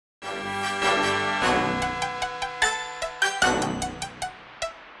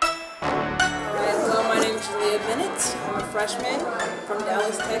freshman from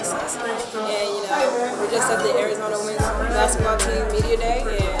Dallas, Texas, and we're just at the Arizona Women's Basketball Team Media Day,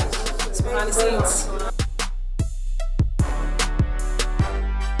 and it's behind the scenes.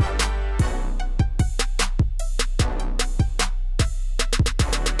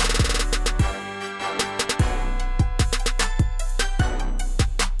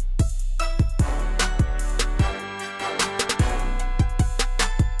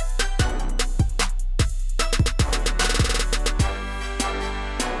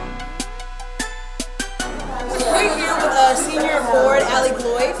 We're here with senior forward Allie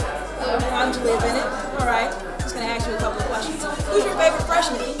Lloyd. I'm Julia Bennett. All right, just gonna ask you a couple of questions. Who's your favorite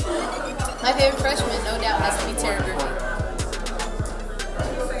freshman? My favorite freshman, no doubt, has to be Tara Griffin.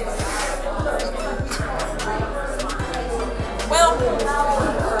 Well,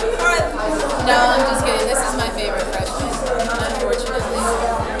 all right. No, I'm just kidding. This is my favorite freshman, unfortunately.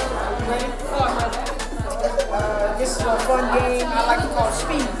 This is a fun game. I like to call it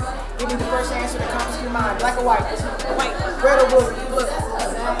speed. Give me the first answer that comes to your mind. Black or white? White. Red or blue? Blue.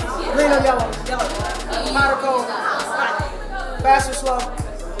 Green or yellow? Yellow. Hot or cold? Hot. Fast or slow?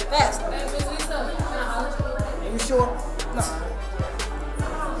 Fast. Are you sure? No.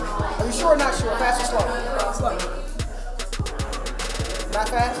 Are you sure or not sure? Fast or slow? Slow. Not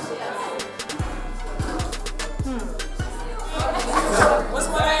fast? What's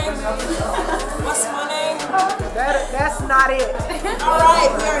my name? What's my name? That's not it. All right,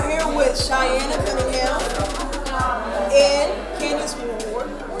 we are here with Cheyenne Cunningham and Candace Ward.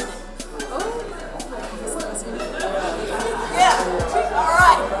 Yeah. All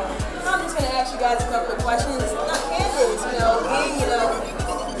right. I'm just gonna ask you guys a couple of questions. Now, Candace, being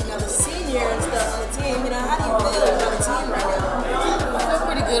the senior and stuff on the team, how do you feel about the team right now? I feel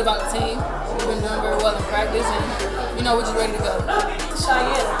pretty good about the team. We've been doing very well in practice, and we're just ready to go.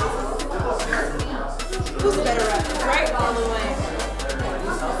 Cheyenne. Who's the better rapper, Drake or Lil Wayne?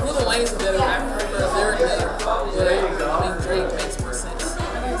 Lil Wayne's a better rapper, but they're good. But Drake makes more sense.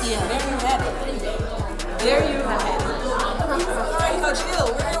 Yeah, there you have it. There you have it. All right, Coach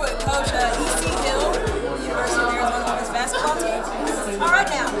Hill. We're here with Coach E.C. Hill, University of Arizona Women's Basketball Team. All right,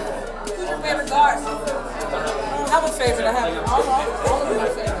 now, who's your favorite guard? I don't have a favorite. I have all of my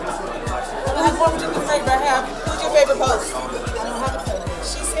favorites. I have one particular favorite I have. Who's your favorite post? I don't have a favorite.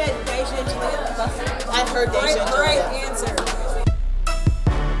 She said Deja and Jalea. I've heard Deja and Jalea.